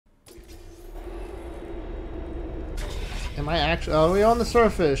Am I actually... Oh, we're on the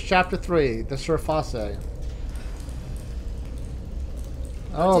surface. Chapter 3. The surface.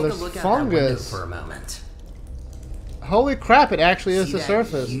 Oh, there's fungus. For a moment. Holy crap, it actually is See the that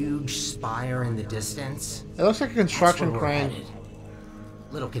surface. Huge spire in the distance? It looks like a construction crane.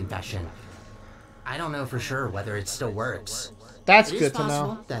 Little confession. I don't know for sure whether it still works. That's It good is to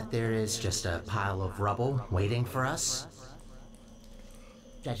possible know. that there is just a pile of rubble waiting for us.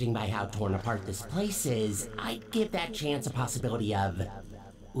 Judging by how torn apart this place is, I'd give that chance a possibility of...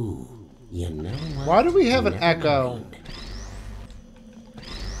 Ooh, you know what? Why do we have an Never echo? mind.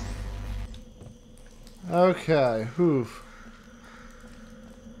 Okay, hoof.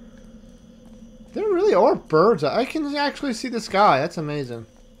 There really are birds. I can actually see the sky. That's amazing.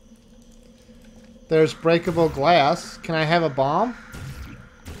 There's breakable glass. Can I have a bomb?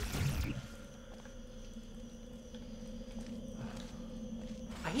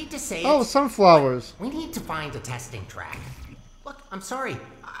 I hate to say Oh, it. sunflowers. We need to find a testing track. Look, I'm sorry.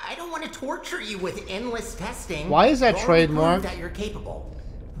 I don't want to torture you with endless testing. Why is that You already trademark? proved that you're capable.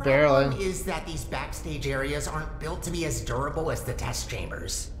 Barely. Problem is that these backstage areas aren't built to be as durable as the test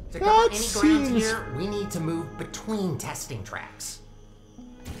chambers. To That cover any ground seems- here, we need to move between testing tracks.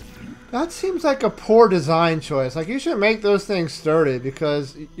 That seems like a poor design choice. Like, you should make those things sturdy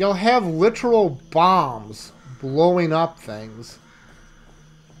because you'll have literal bombs blowing up things.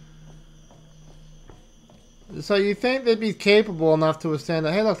 So you think they'd be capable enough to withstand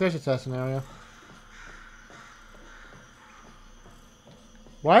that? Hey, look, there's a testing area.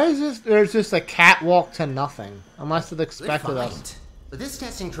 Why is this? There's just a catwalk to nothing. Unless it expected Good us. find. But this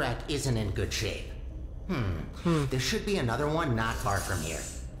testing track isn't in good shape. There should be another one not far from here.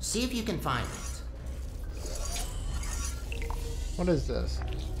 See if you can find it. What is this?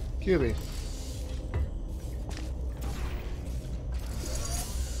 QB.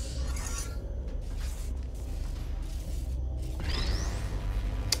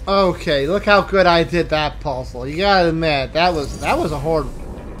 Okay, look how good I did that puzzle. You gotta admit, that was a hard.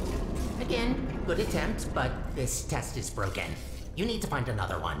 Again, good attempt, but this test is broken. You need to find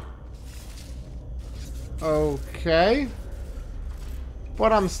another one. Okay.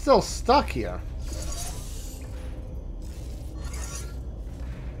 But I'm still stuck here.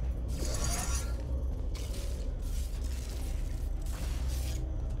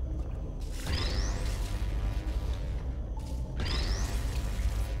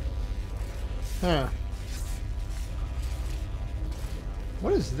 Huh.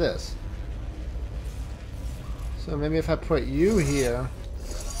 What is this? So maybe if I put you here,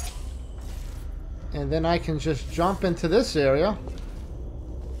 and then I can just jump into this area,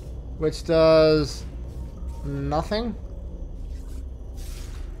 which does nothing.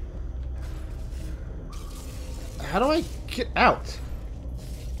 How do I get out?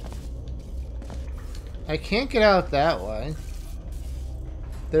 I can't get out that way.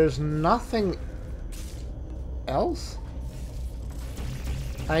 There's nothing else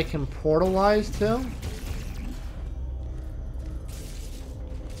I can portalize to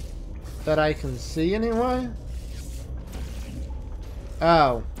that I can see anyway.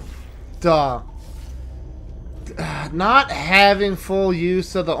 Oh, duh. Not having full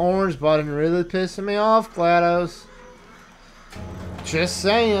use of the orange button really pissing me off, GLaDOS. Just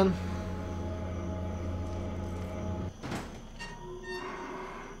saying.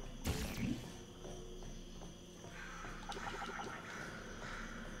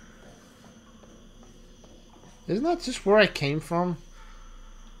 Isn't that just where I came from?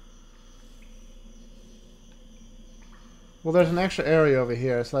 Well, there's an extra area over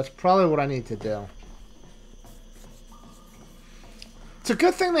here, so that's probably what I need to do. It's a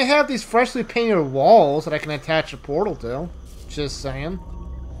good thing they have these freshly painted walls that I can attach a portal to. Just saying.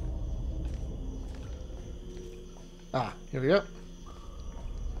 Ah, here we go.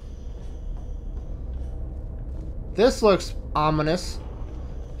 This looks ominous.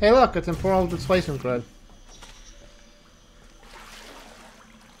 Hey, look, it's in portal displacement grid.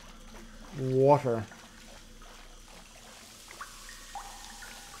 Water.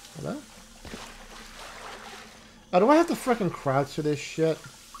 Hello? Oh, do I have to frickin' crouch to this shit?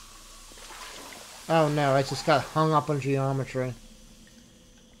 Oh no, I just got hung up on geometry.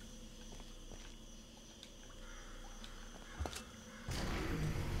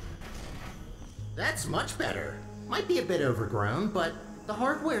 That's much better. Might be a bit overgrown, but the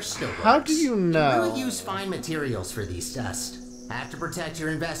hardware still works. How do you know? You really use fine materials for these tests. Have to protect your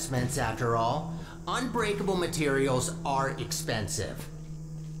investments, after all. Unbreakable materials are expensive.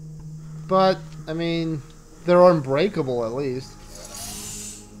 But, I mean, they're unbreakable at least.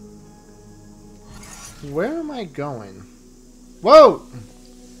 Where am I going? Whoa!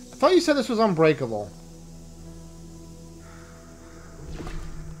 I thought you said this was unbreakable.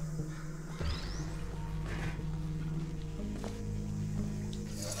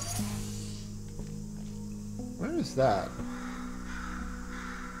 Where is that?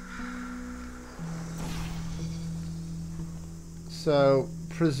 So,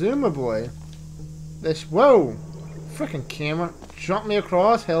 presumably, this... Whoa! Frickin' camera. Jump me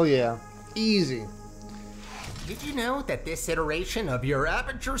across? Hell yeah. Easy. Did you know that this iteration of your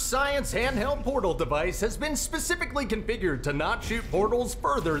Aperture Science handheld portal device has been specifically configured to not shoot portals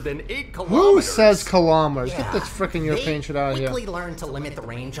further than 8 kilometers? Who says kilometers? Yeah, Get this frickin' European shit out of here. They quickly learn to limit the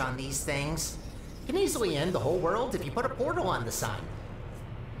range on these things. Can easily end the whole world if you put a portal on the side.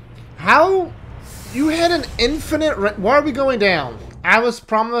 How? You had an infinite... Why are we going down? I was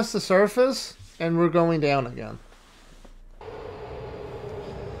promised the surface, and we're going down again.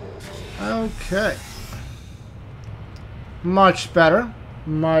 Okay. Much better.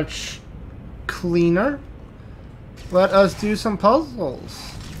 Much cleaner. Let us do some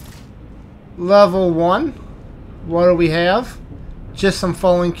puzzles. Level 1. What do we have? Just some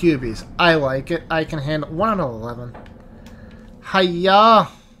falling cubies. I like it. I can handle 1 out of 11. Hiya!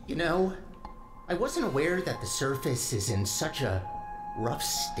 You know, I wasn't aware that the surface is in such a rough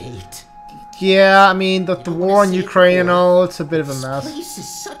state. Yeah, I mean, the war in Ukraine and all, it's a bit of a mess. This place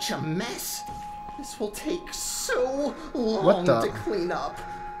is such a mess. This will take so long to clean up.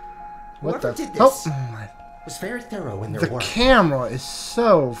 Whoever did this was very thorough in their work. The camera is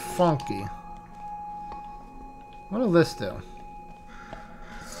so funky. What will this do?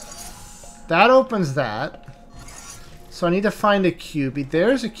 That opens that. So I need to find a cubie.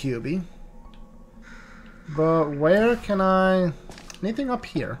 There's a cubie. But where can I... Anything up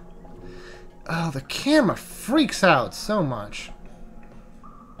here? Oh, the camera freaks out so much.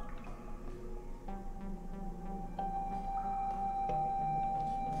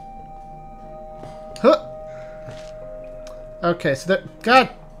 Huh. Okay, so that... God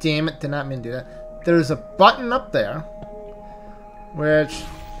damn it, did not mean to do that. There's a button up there. Which...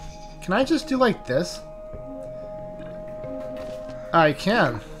 Can I just do like this? I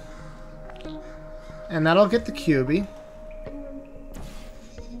can. And that'll get the cubie.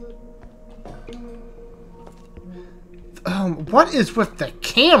 What is with the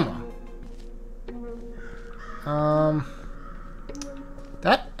camera?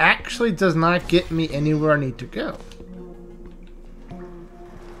 That actually does not get me anywhere I need to go.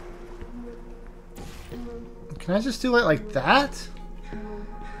 Can I just do it like that?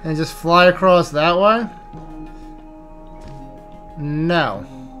 And just fly across that way? No.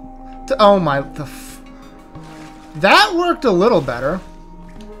 Oh my... That worked a little better.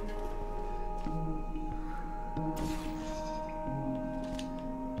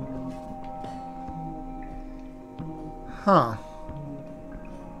 Huh.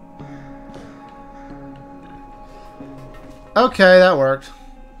 Okay, that worked.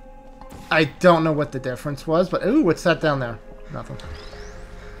 I don't know what the difference was, but... Ooh, what's that down there? Nothing.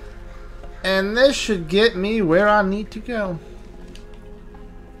 And this should get me where I need to go.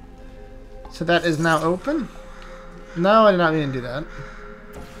 So that is now open? No, I did not mean to do that.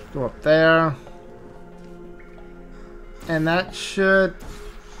 Go up there. And that should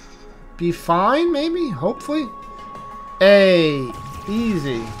be fine, maybe? Hopefully. Hey,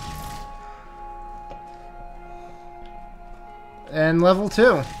 easy. And level 2.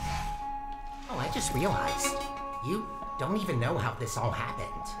 Oh, I just realized. You don't even know how this all happened.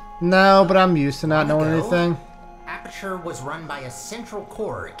 No, but I'm used to not knowing anything. Aperture was run by a central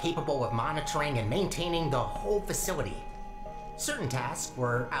core capable of monitoring and maintaining the whole facility. Certain tasks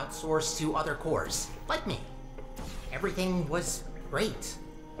were outsourced to other cores, like me. Everything was great,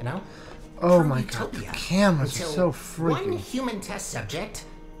 you know? Oh my god, the cameras are so freaky. One human test subject,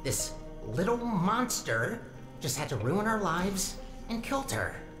 this little monster, just had to ruin our lives and killed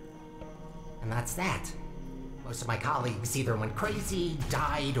her. And that's that. Most of my colleagues either went crazy,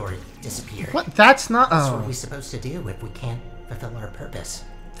 died, or disappeared. What? That's not... What are we supposed to do if we can't fulfill our purpose?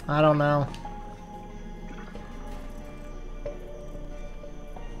 I don't know.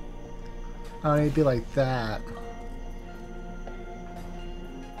 Oh, it'd be like that.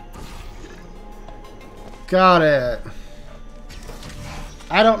 Got it.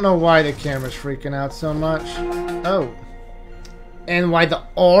 I don't know why the camera's freaking out so much. Oh. And why the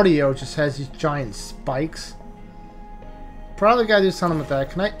audio just has these giant spikes. Probably gotta do something with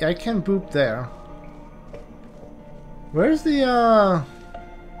that. Can I can boop there. Where's the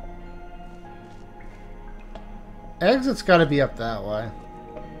exit's gotta be up that way.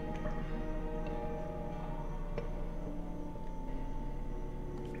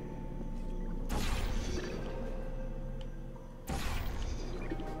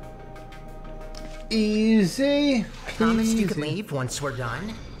 Easy. I promised you could leave once we're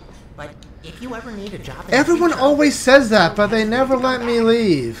done. But if you ever need a job in Everyone the future, always says that, but they never let me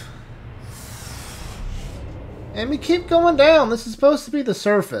leave. And we keep going down. This is supposed to be the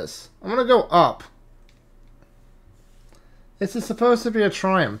surface. I'm gonna go up. This is supposed to be a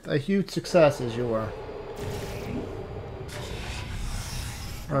triumph. A huge success, as you were.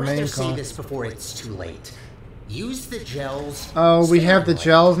 I'd rather say this before it's too late. Use the gels. Oh, we have the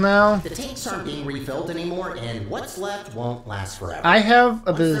gels now? The tanks aren't being refilled anymore, and what's left won't last forever. I have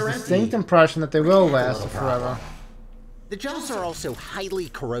a distinct impression that they will last forever. The gels are also highly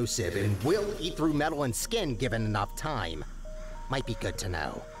corrosive and will eat through metal and skin given enough time. Might be good to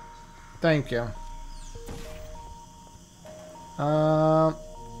know. Thank you.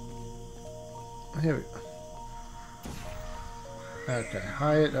 Here we go. Okay,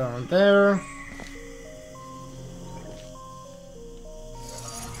 hide on there.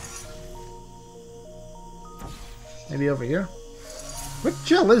 Maybe over here? What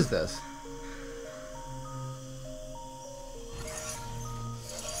gel is this?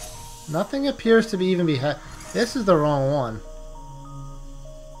 Nothing appears to be even behind. This is the wrong one.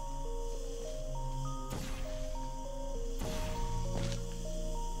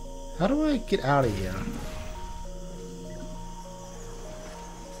 How do I get out of here?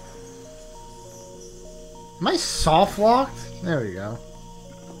 Am I soft locked? There we go.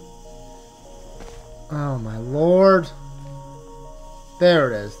 Oh my lord. There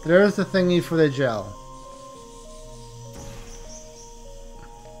it is. There's the thingy for the gel.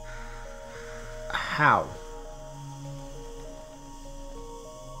 How?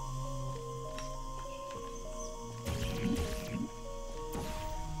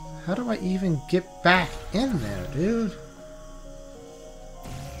 How do I even get back in there, dude?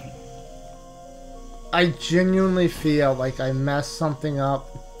 I genuinely feel like I messed something up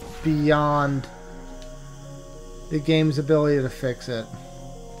beyond the game's ability to fix it.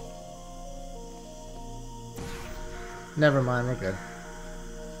 Never mind, we're good.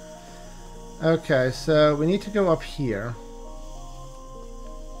 Okay, so we need to go up here.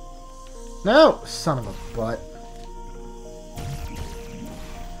 No! Son of a butt.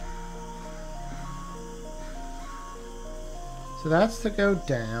 So that's to go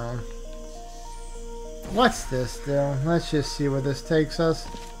down. What's this still? Let's just see where this takes us.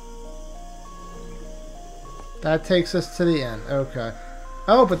 That takes us to the end. Okay.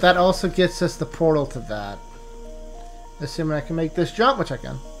 Oh, but that also gets us the portal to that. Assuming I can make this jump, which I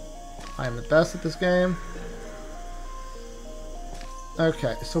can. I am the best at this game.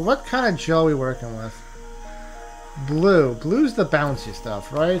 Okay, so what kind of gel are we working with? Blue. Blue's the bouncy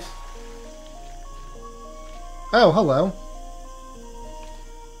stuff, right? Oh, hello.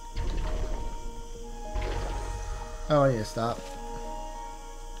 Oh, I need to stop.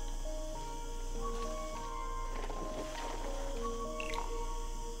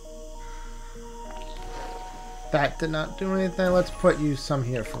 That did not do anything. Let's put you some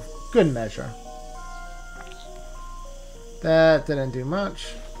here for good measure. That didn't do much.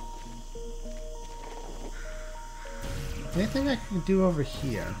 Anything I can do over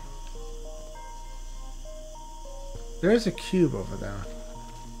here? There is a cube over there.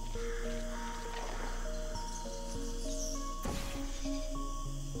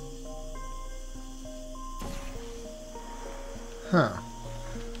 Huh.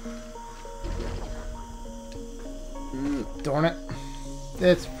 Darn it.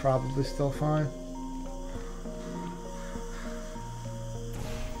 It's probably still fine.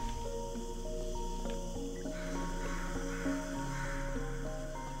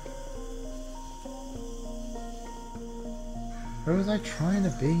 Where was I trying to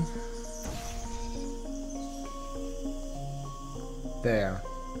be? There.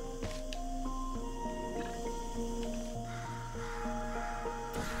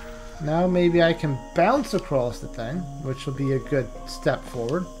 Now maybe I can bounce across the thing, which will be a good step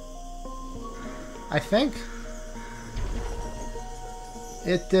forward. I think.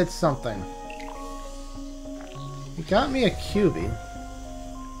 It did something. It got me a cubie.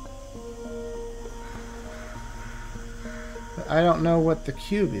 But I don't know what the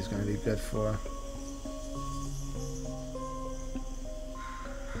cubie is going to be good for.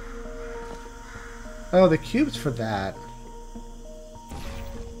 Oh, the cube's for that.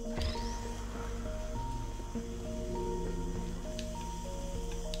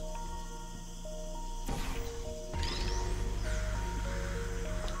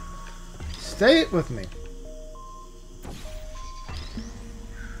 Stay it with me.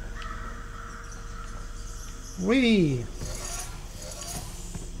 Whee!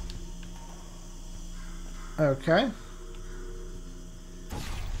 Okay.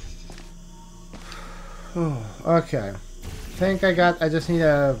 Okay. I just need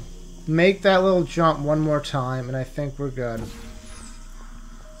to make that little jump one more time, and I think we're good.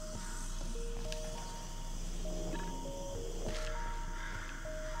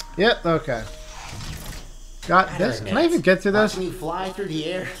 Yep, okay. Got this. Can I even get through this? Watching you fly through the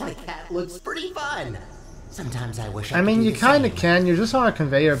air like that looks pretty fun. Sometimes I wish I I could mean, do you the kind of same. can. You're just on a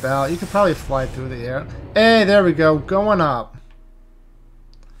conveyor belt. You could probably fly through the air. Hey, there we go. Going up.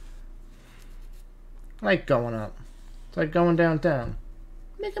 I like going up. It's like going downtown.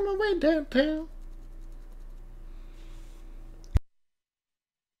 Making my way downtown.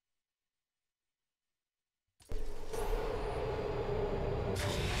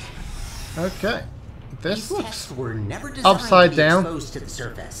 Okay. This These looks... tests were never designed upside to be down. exposed to the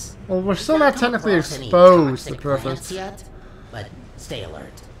surface. Well, we're We've still not not come technically across any exposed to toxic purpose. plants yet, but stay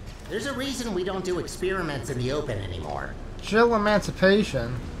alert. There's a reason we don't do experiments in the open anymore. Chill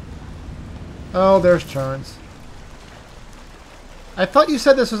emancipation. Oh, there's turns. I thought you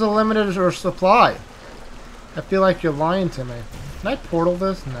said this was a limited or supply. I feel like you're lying to me. Can I portal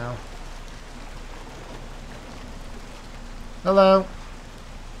this? No. Hello.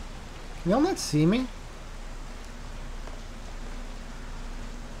 Can y'all not see me?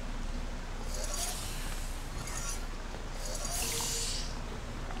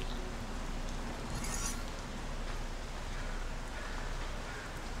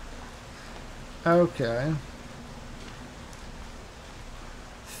 Okay.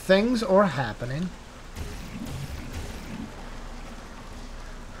 Things are happening.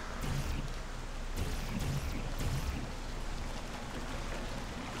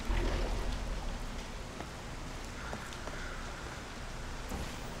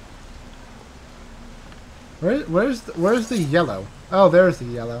 Where's the yellow? Oh, there's the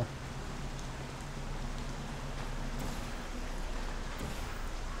yellow.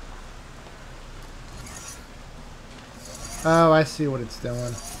 Oh, I see what it's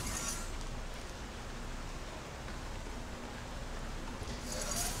doing.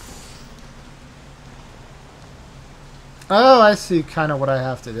 Oh, I see kind of what I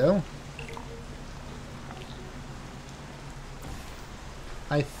have to do.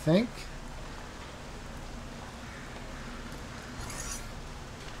 I think.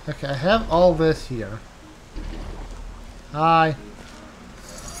 Okay, I have all this here. Hi.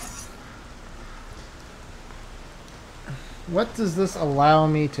 What does this allow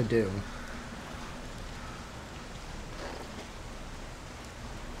me to do?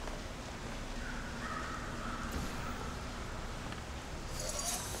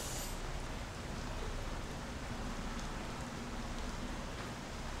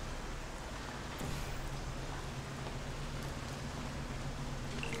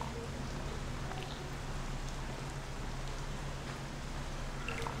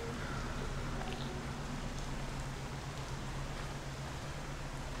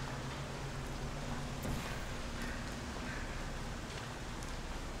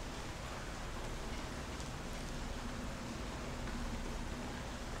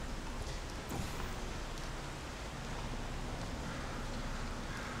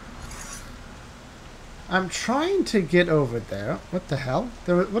 I'm trying to get over there. What the hell?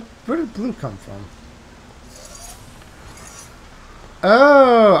 Where did blue come from?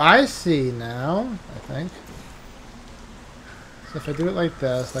 Oh, I see now, I think. So if I do it like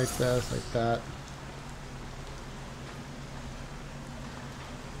this, like that.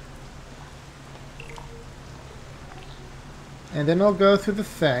 And then it'll go through the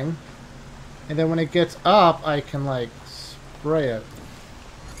thing. And then when it gets up, I can, like, spray it.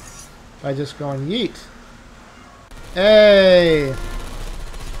 By just going yeet. Hey!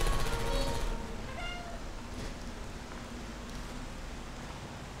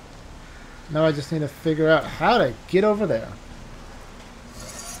 Now I just need to figure out how to get over there.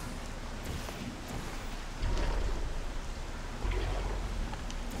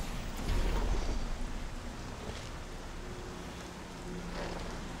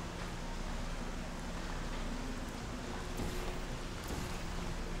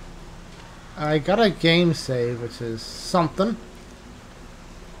 I got a game save, which is something.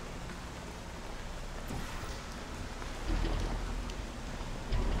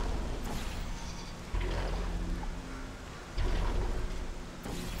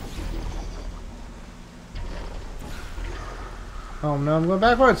 Oh no, I'm going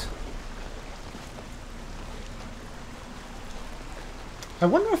backwards. I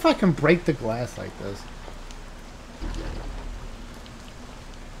wonder if I can break the glass like this.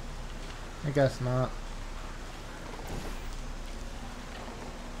 I guess not.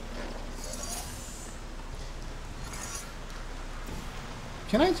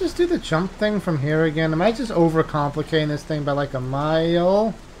 Can I just do the jump thing from here again? Am I just overcomplicating this thing by like a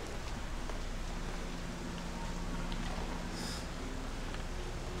mile?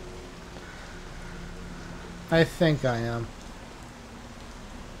 I think I am.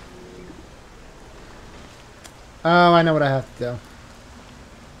 Oh, I know what I have to do.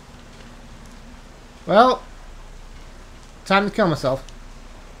 Well, time to kill myself.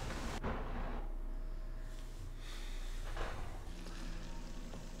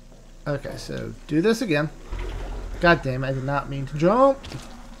 Okay, so do this again. God damn it, I did not mean to jump.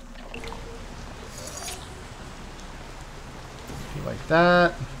 Like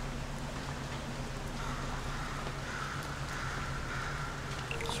that.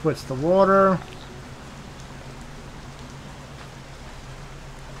 Switch the water.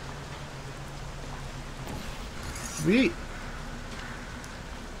 Sweet.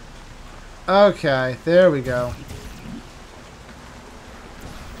 Okay, there we go.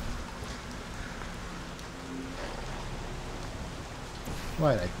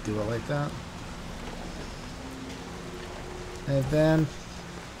 Why did I do it like that? And then...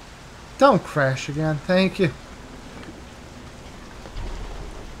 Don't crash again, thank you.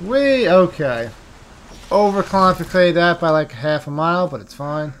 Okay. Overcomplicated that by like half a mile, but it's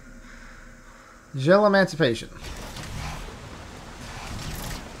fine. Gel Emancipation.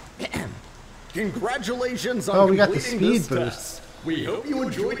 Congratulations on we got the completing speed this boost. test. We hope you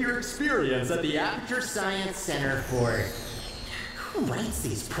enjoyed your experience at the Aperture Science Center for... Who writes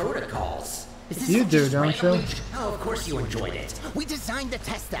these protocols? Is this You do, just don't you? randomly- Oh, of course you enjoyed it. We designed the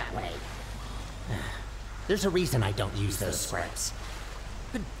test that way. There's a reason I don't use those scripts.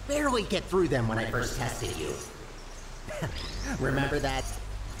 Could barely get through them when I first tested you. Remember that?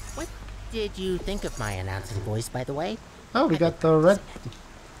 What did you think of my announcing voice, by the way? Oh, we got the red...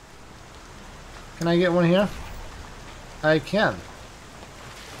 Can I get one here? I can.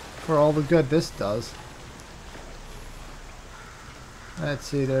 For all the good this does. Let's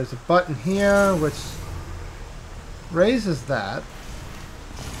see, there's a button here which raises that.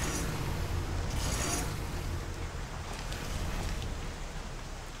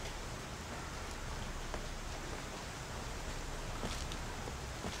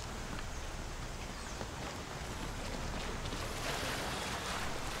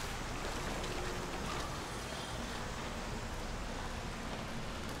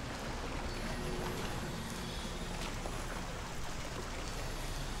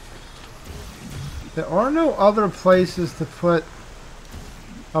 There are no other places to put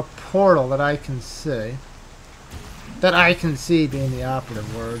a portal that I can see. That I can see being the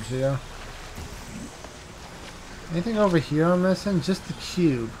operative words here. Anything over here I'm missing? Just the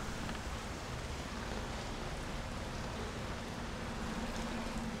cube.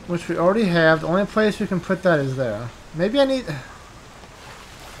 Which we already have. The only place we can put that is there. Maybe I need...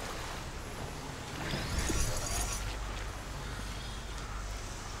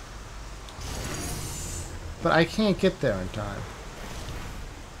 But I can't get there in time.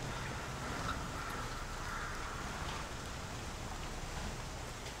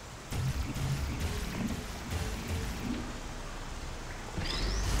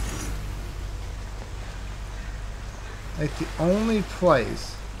 Like the only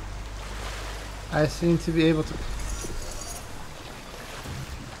place I seem to be able to...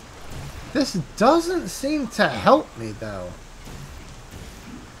 This doesn't seem to help me though.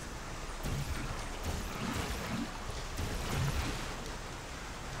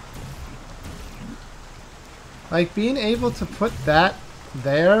 Like, being able to put that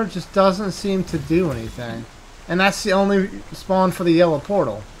there just doesn't seem to do anything. And that's the only spawn for the yellow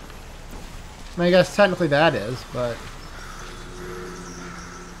portal. I mean, I guess technically that is, but...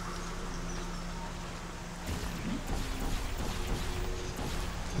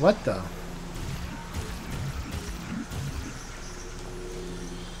 What the?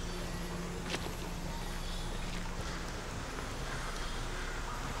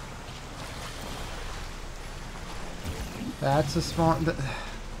 That's a spawn...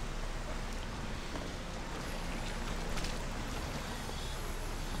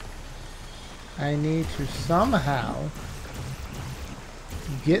 I need to somehow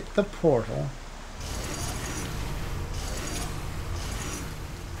get the portal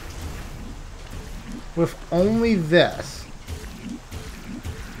with only this.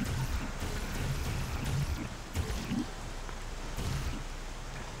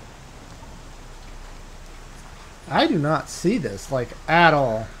 I do not see this, like, at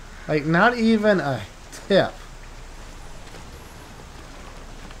all. Like, not even a tip.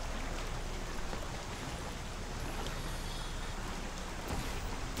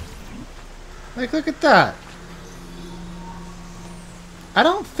 Like, look at that. I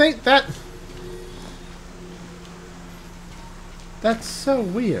don't think that... That's so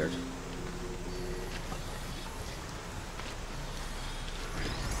weird.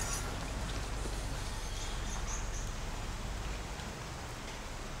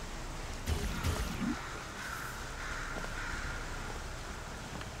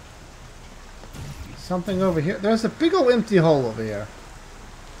 something over here? There's a big old empty hole over here.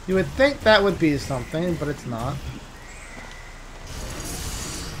 You would think that would be something, but it's not.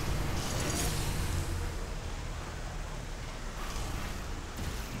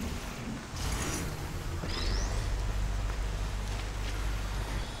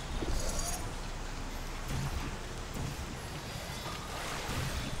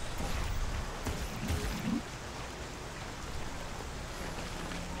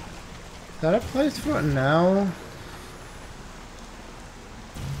 Is that a place for it? No.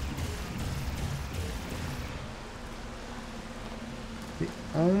 The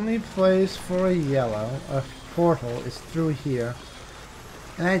only place for a portal, is through here.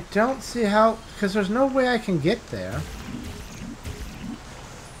 And I don't see how, because there's no way I can get there.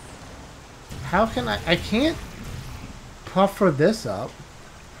 How can I can't puffer this up.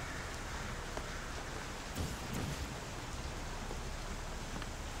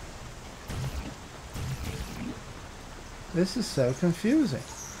 This is so confusing.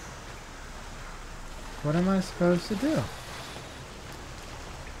 What am I supposed to do?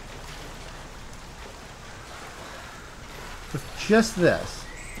 With just this.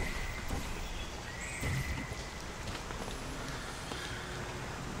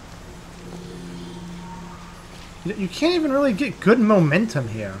 You can't even really get good momentum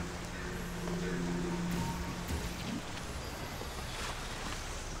here.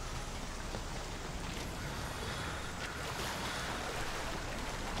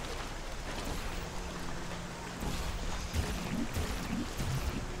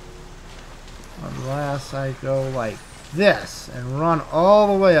 Unless I go like this and run all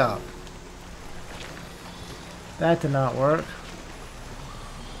the way up. That did not work.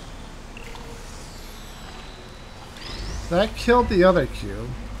 That killed the other cube.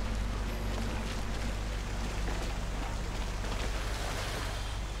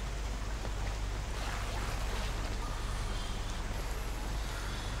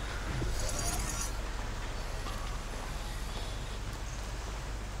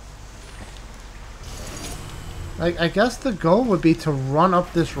 I guess the goal would be to run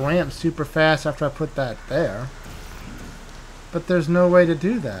up this ramp super fast after I put that there. But there's no way to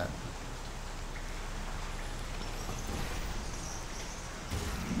do that.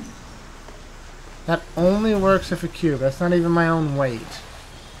 That only works if a cube. That's not even my own weight.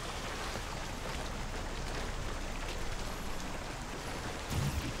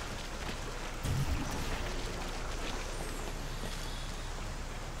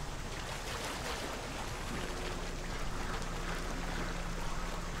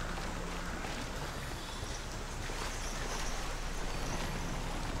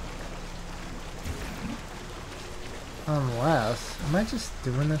 Unless... Am I just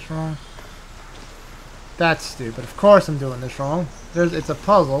doing this wrong? That's stupid. Of course I'm doing this wrong. It's a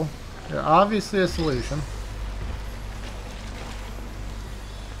puzzle. There's obviously a solution.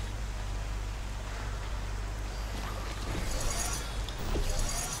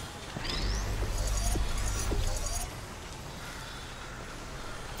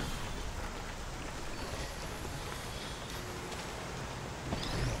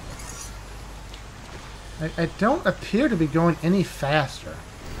 I don't appear to be going any faster.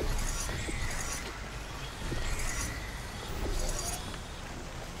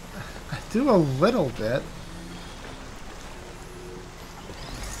 I do a little bit.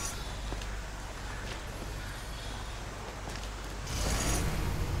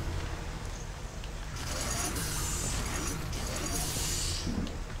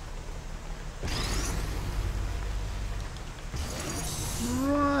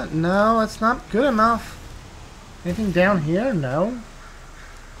 What? No, it's not good enough. Anything down here? No.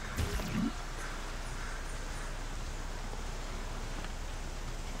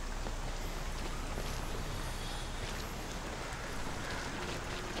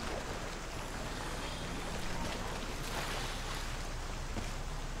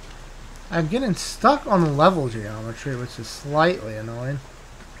 I'm getting stuck on level geometry, which is slightly annoying.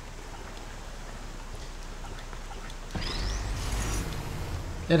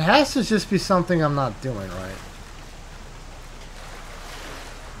 It has to just be something I'm not doing right.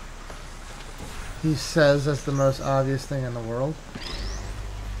 He says that's the most obvious thing in the world.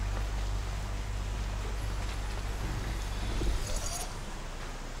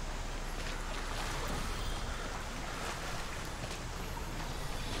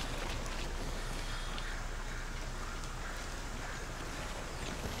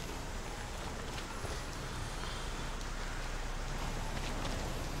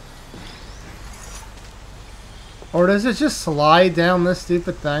 Or does it just slide down this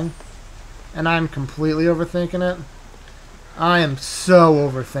stupid thing? And I'm completely overthinking it? I am so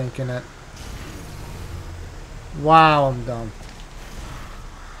overthinking it. Wow, I'm dumb.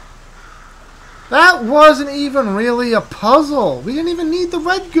 That wasn't even really a puzzle. We didn't even need the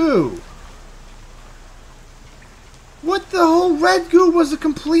red goo. What the whole red goo was a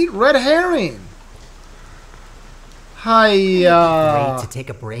complete red herring. Great to take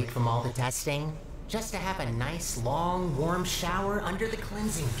a break from all the testing. Just to have a nice, long, warm shower under the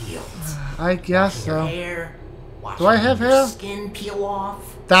cleansing fields. I guess Washing so. your hair, Do I have your hair? skin peel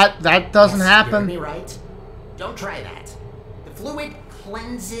off. That doesn't Yes, happen. You heard me right? Don't try that. The fluid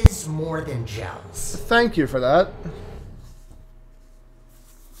cleanses more than gels. Thank you for that.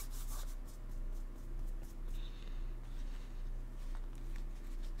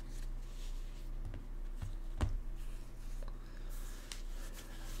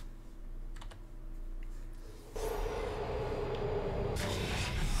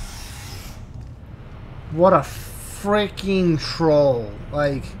 What a freaking troll.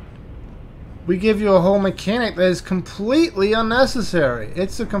 Like, we give you a whole mechanic that is completely unnecessary.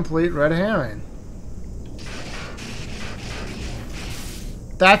 It's a complete red herring.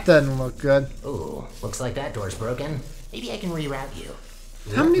 That doesn't look good. Ooh, looks like that door's broken. Maybe I can reroute you.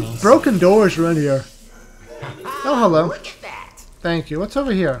 How many broken doors are in here? Oh, hello. Look at that! Thank you. What's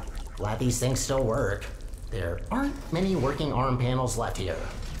over here? Glad these things still work. There aren't many working arm panels left here.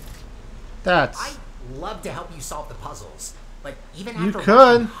 That's... I'd love to help you solve the puzzles, but even You after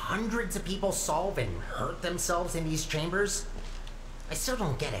could. watching hundreds of people solve and hurt themselves in these chambers, I still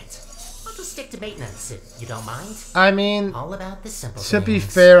don't get it. I'll just stick to maintenance if you don't mind. I mean, All about the simple to be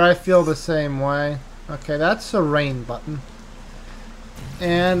things. fair, I feel the same way. Okay, that's a rain button.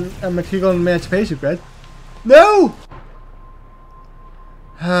 And a material emancipation grid. No!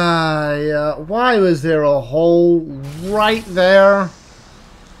 Yeah, why was there a hole right there?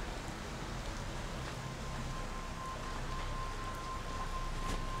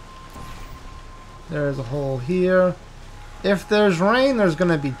 There's a hole here. If there's rain, there's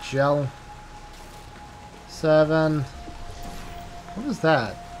gonna be gel. 7. What was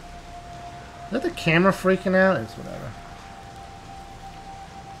that? Is that the camera freaking out? It's whatever.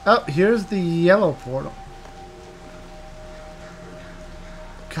 Oh, here's the yellow portal.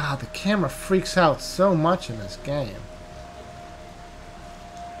 God, the camera freaks out so much in this game.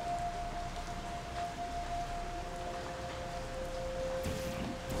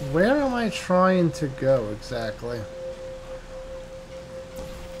 Where am I trying to go exactly?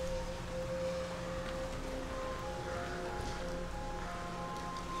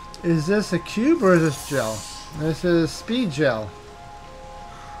 Is this a cube or is this gel? This is speed gel.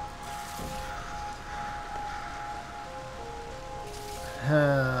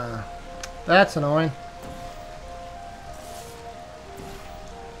 That's annoying.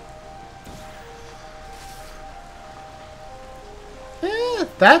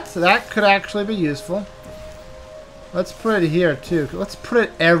 That could actually be useful. Let's put it here too. Let's put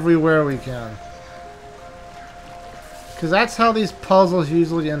it everywhere we can. Because that's how these puzzles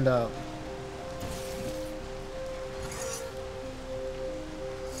usually end up.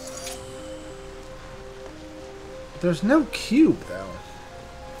 There's no cube though.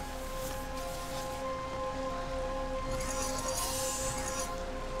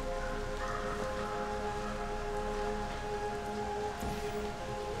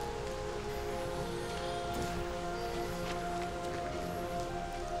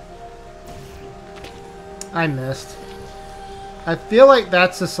 I missed. I feel like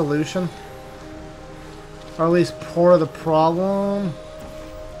that's the solution. Or at least part of the problem.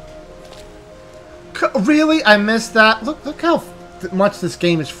 Really? I missed that? Look how much this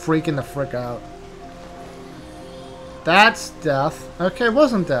game is freaking the frick out. That's death. Okay, it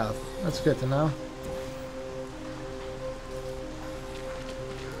wasn't death. That's good to know.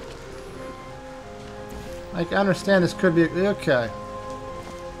 I can understand this could be... Okay.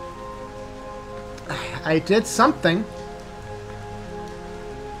 I did something.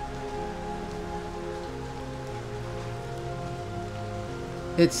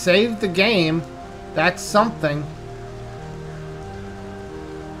 It saved the game. That's something.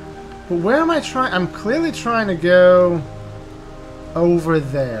 But where am I trying? I'm clearly trying to go over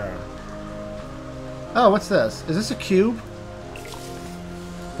there. Oh, what's this? Is this a cube?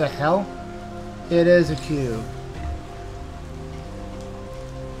 The hell? It is a cube.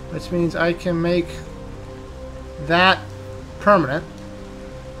 Which means I can make that permanent,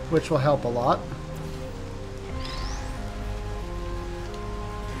 which will help a lot.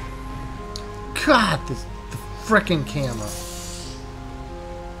 God, the frickin' camera.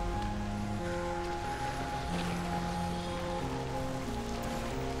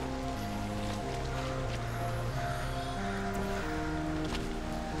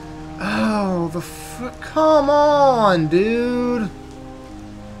 Oh, Come on, dude.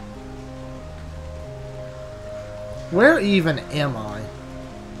 Where even am I?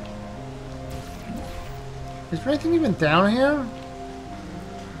 Is there anything even down here?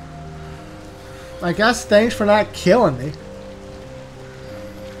 I guess thanks for not killing me.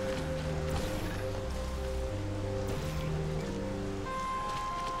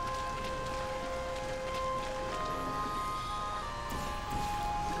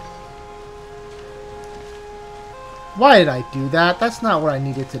 Why did I do that? That's not what I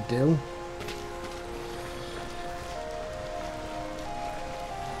needed to do.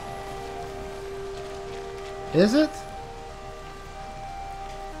 Is it?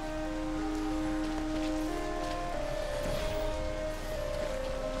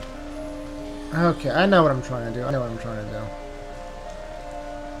 Okay, I know what I'm trying to do. I know what I'm trying to do.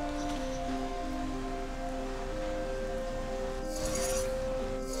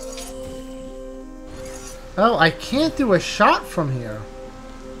 Oh, I can't do a shot from here.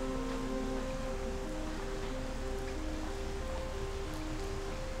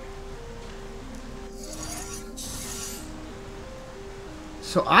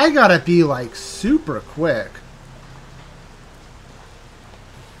 So I gotta be like super quick.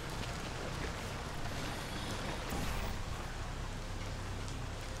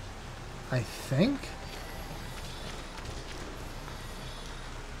 I think.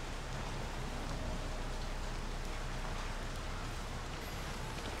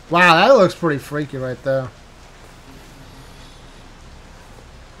 Wow, that looks pretty freaky right there.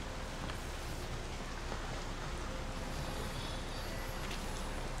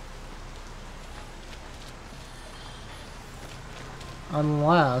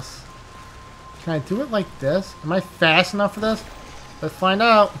 Unless... Can I do it like this? Am I fast enough for this? Let's find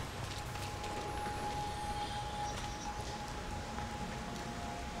out.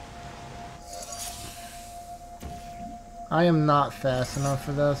 I am not fast enough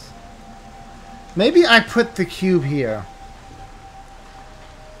for this. Maybe I put the cube here.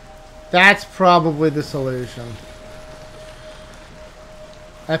 That's probably the solution.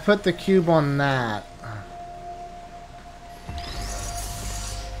 I put the cube on that.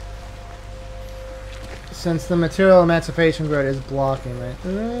 Since the material emancipation grid is blocking me.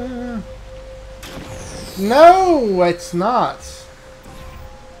 No, it's not.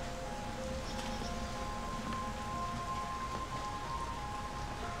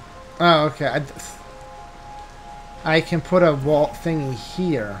 Oh, okay. I can put a wall thingy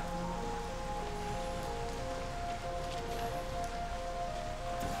here.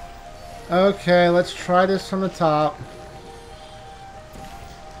 Okay, let's try this from the top.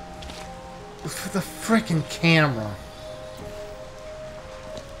 For the frickin' camera.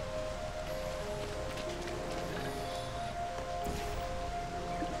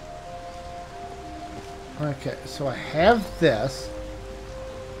 Okay, so I have this.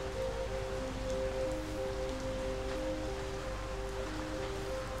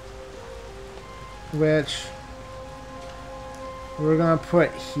 Which we're gonna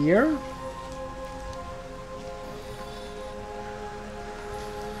put here.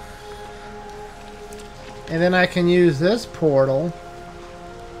 And then I can use this portal,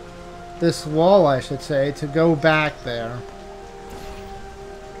 this wall I should say, to go back there.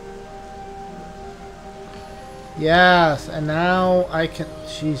 Yes, and now I can...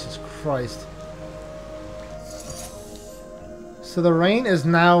 Jesus Christ. So the rain is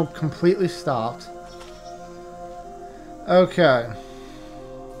now completely stopped. Okay.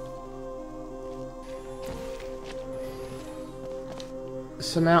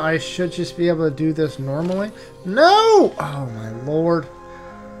 So now I should just be able to do this normally. No! Oh my lord.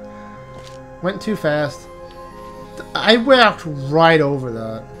 Went too fast. I walked right over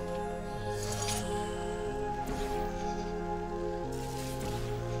that.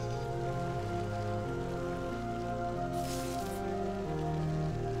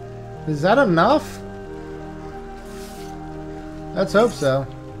 Is that enough? Let's hope so.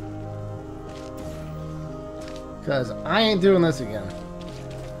 Because I ain't doing this again.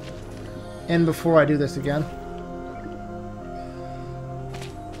 And before I do this again.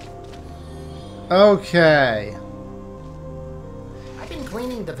 Okay. I've been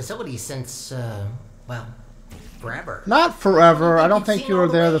cleaning the facility since, well, forever. Not forever. I don't think you were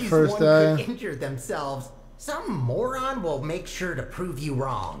there the first day. Could injure themselves. Some moron will make sure to prove you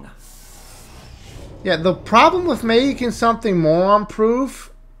wrong. Yeah, the problem with making something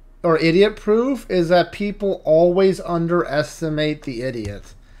moron-proof or idiot-proof is that people always underestimate the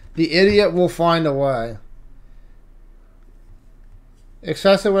idiot. The idiot will find a way.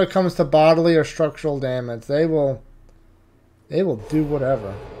 Especially when it comes to bodily or structural damage. They will do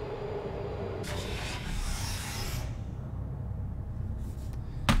whatever.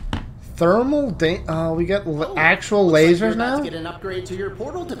 thermal we got actual Looks like lasers you're about now? to get an upgrade to your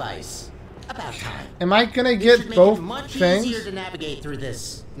portal device. About time. Am I gonna This get should make both it much things? easier to navigate through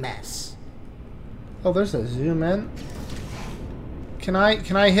this mess. Oh, there's a zoom in. Can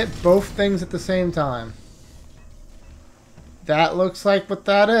I hit both things at the same time? That looks like what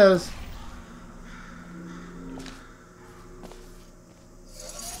that is.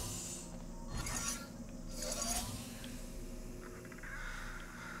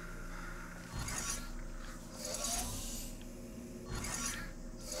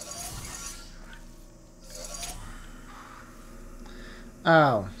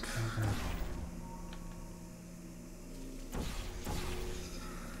 Oh.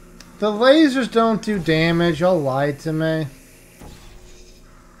 The lasers don't do damage. Y'all lied to me.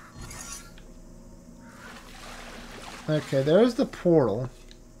 Okay, there's the portal.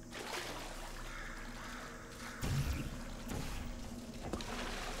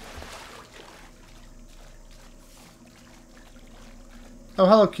 Oh,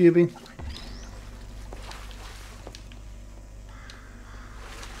 hello, QB.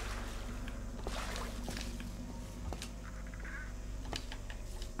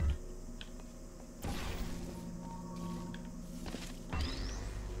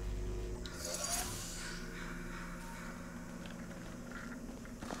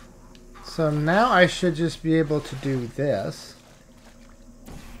 So now I should just be able to do this.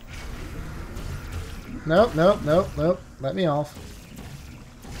 Nope, nope, nope, nope. Let me off.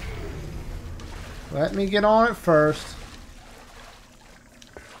 Let me get on it first.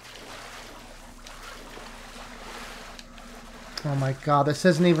 Oh my god, this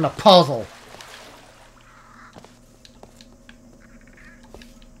isn't even a puzzle.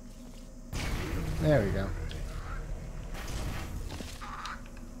 There we go.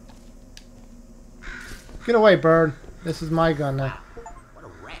 Get away, bird. This is my gun now. What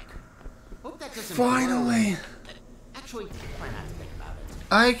a wreck. Hope that doesn't Finally! Actually, try not to think about it.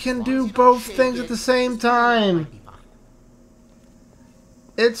 I can do both things at the same time.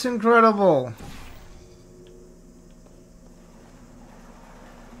 It's incredible.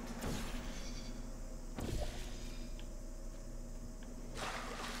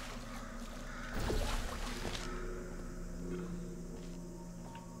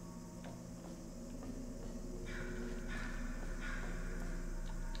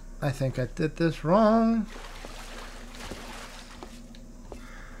 I think I did this wrong.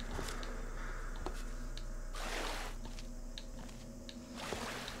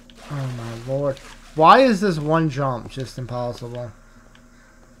 Oh my lord. Why is this one jump just impossible?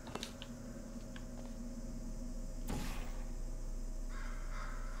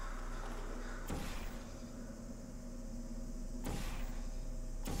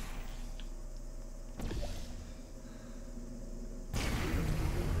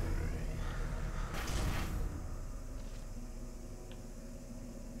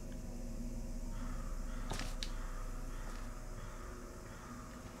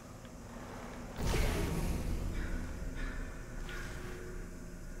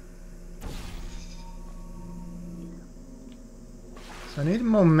 So I need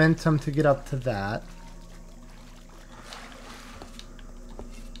momentum to get up to that.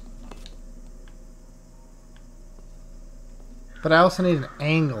 But I also need an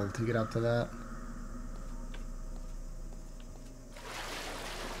angle to get up to that.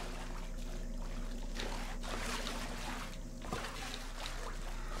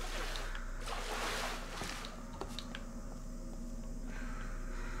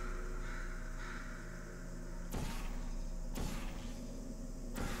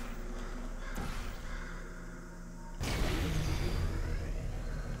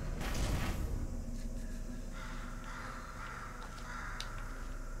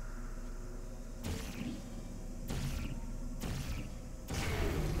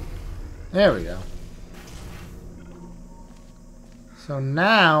 There we go. So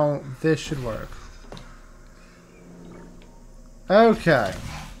now this should work. Okay.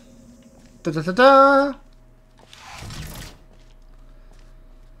 Da da da da.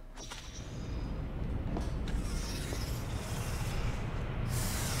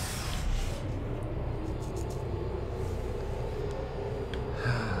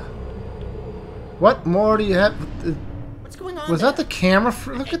 What more do you have? What's going on? Was that the camera?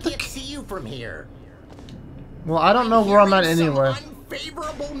 Look I at the. can't see you from here. Well, I don't know where I'm at hearing some anyway.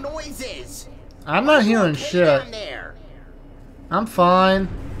 Unfavorable noises. I'm not hearing Okay shit. down there. I'm fine.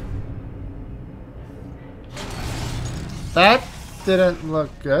 That didn't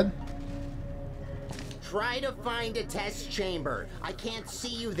look good. Try to find a test chamber. I can't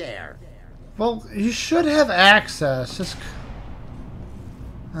see you there. Well, you should have access. Just.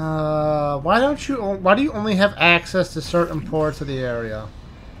 Why do you only have access to certain parts of the area?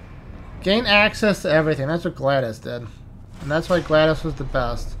 Gain access to everything. That's what Gladys did. And that's why Gladys was the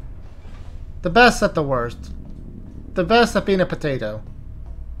best. The best at the worst. The best at being a potato.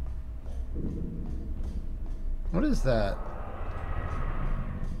 What is that?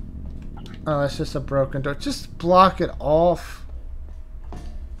 Oh, it's just a broken door. Just block it off.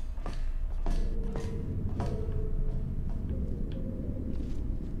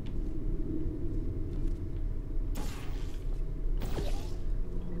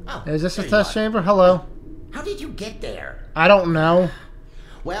 Oh, Is this a there you test are. chamber? Hello. How did you get there? I don't know.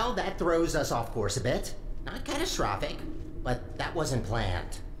 Well, that throws us off course a bit. Not catastrophic, but that wasn't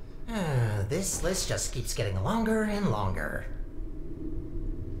planned. This list just keeps getting longer and longer.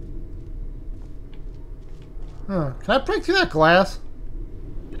 Huh. Can I break through that glass?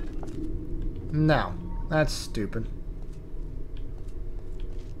 No. That's stupid.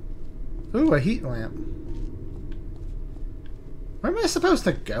 Ooh, a heat lamp. Where am I supposed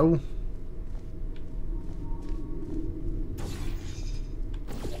to go?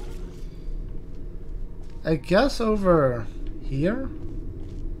 I guess over here?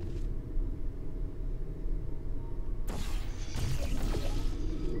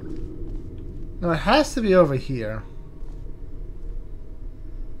 No, it has to be over here.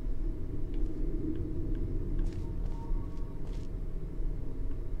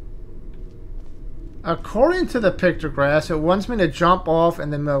 According to the pictographs, it wants me to jump off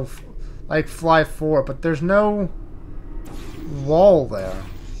and then move, like fly forward, but there's no wall there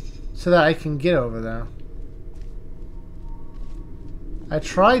so that I can get over there. I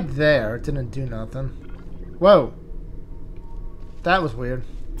tried there, it didn't do nothing. Whoa. That was weird.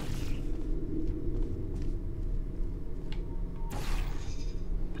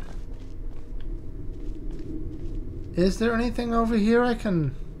 Is there anything over here I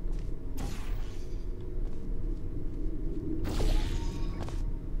can...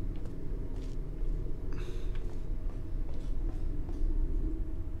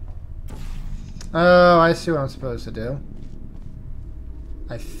 Oh, I see what I'm supposed to do.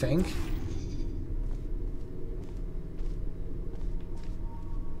 I think.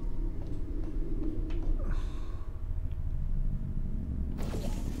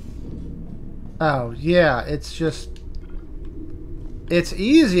 Oh, yeah, it's just... It's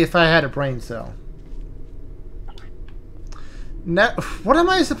easy if I had a brain cell. Now, what am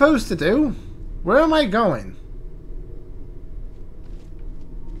I supposed to do? Where am I going?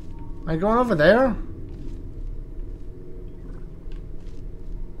 Am I going over there?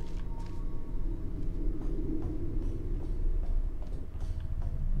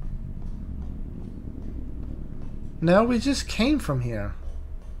 No, we just came from here.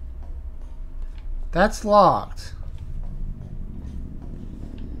 That's locked.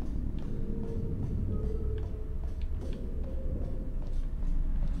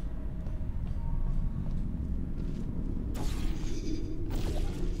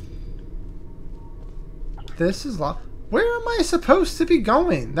 This is locked. Where am I supposed to be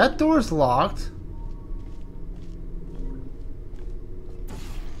going? That door's locked.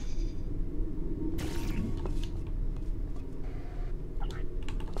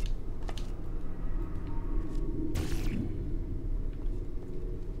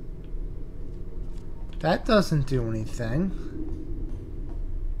 That doesn't do anything.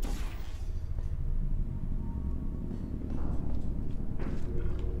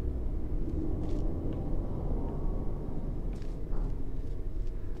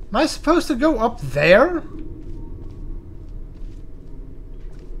 Am I supposed to go up there?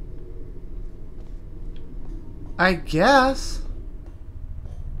 I guess.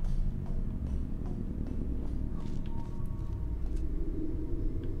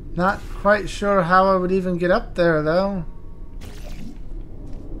 Not quite sure how I would even get up there, though.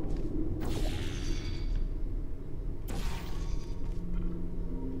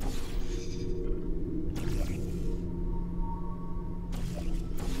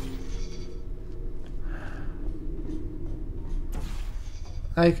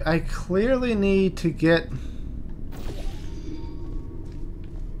 I clearly need to get...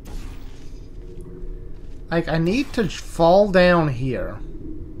 I need to fall down here.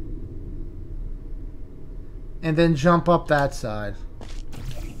 And then jump up that side.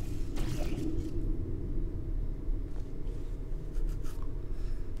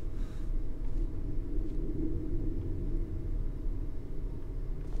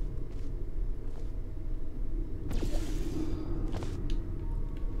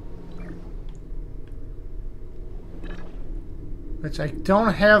 Which I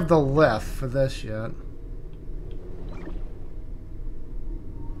don't have the lift for this yet.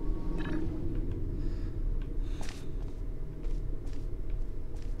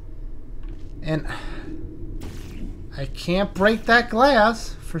 And I can't break that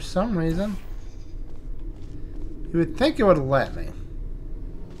glass for some reason. You would think it would let me.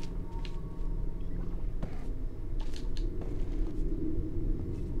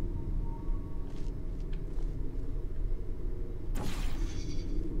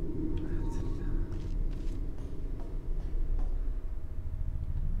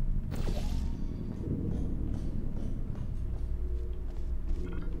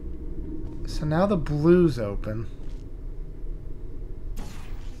 So now the blue's open.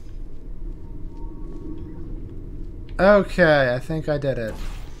 Okay, I think I did it.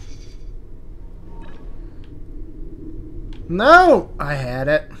 No! I had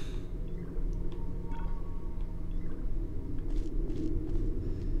it.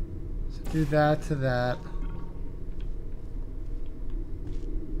 So do that to that.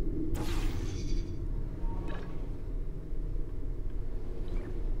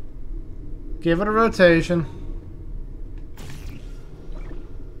 Give it a rotation.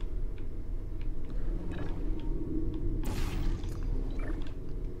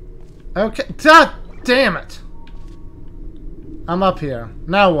 Okay. God damn it. I'm up here.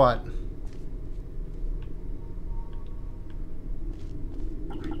 Now what?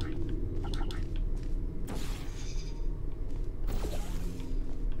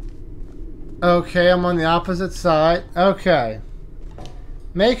 Okay, I'm on the opposite side. Okay.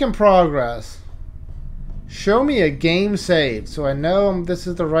 Making progress. Show me a game saved so I know this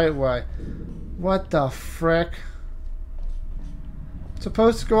is the right way. What the frick?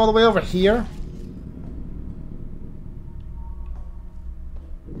 Supposed to go all the way over here?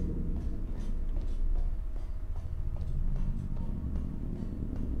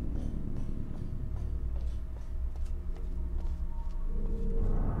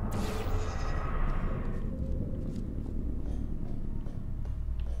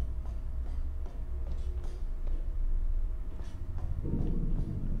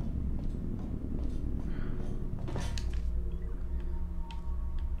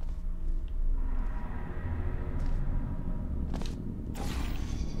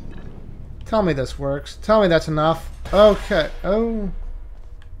 Tell me this works. Tell me that's enough. Okay. Oh.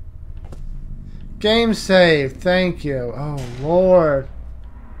 Game saved. Thank you. Oh, Lord.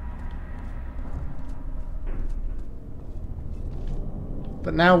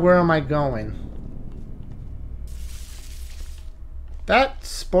 But now where am I going? That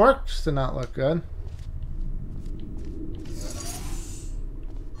sparks did not look good.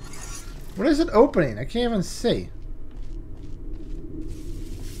 What is it opening? I can't even see.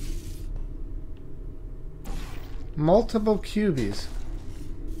 Multiple cubies.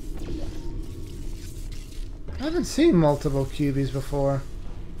 I haven't seen multiple cubies before.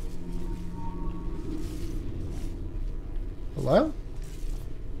 Hello?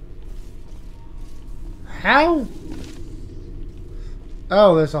 How?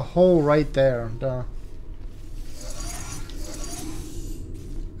 Oh, there's a hole right there. Duh.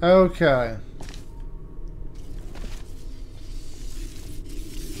 Okay.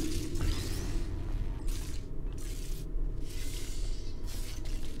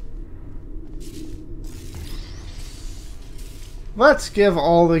 Let's give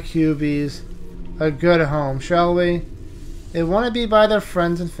all the cubies a good home, shall we? They want to be by their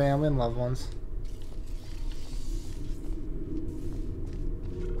friends and family and loved ones.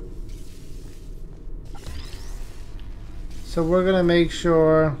 So we're going to make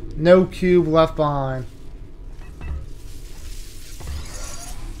sure no cube left behind.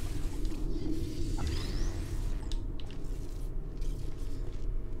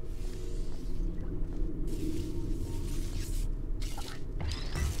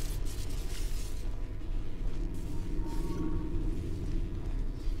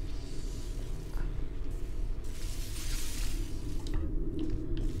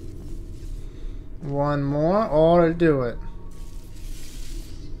 One more, or to do it.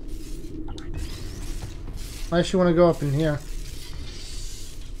 Unless you want to go up in here.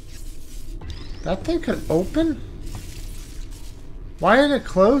 That thing could open? Why did it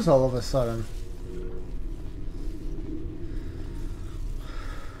close all of a sudden?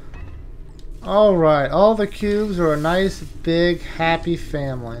 Alright, all the cubes are a nice, big, happy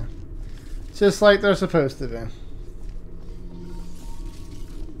family. Just like they're supposed to be.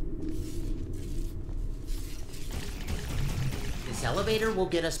 This elevator will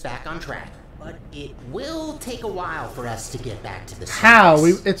get us back on track, but it will take a while for us to get back to the surface. How?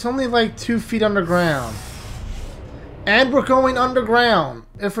 It's only like 2 feet underground. And we're going underground.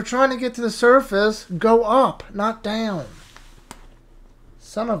 If we're trying to get to the surface, go up, not down.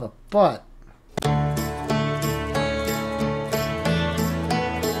 Son of a butt.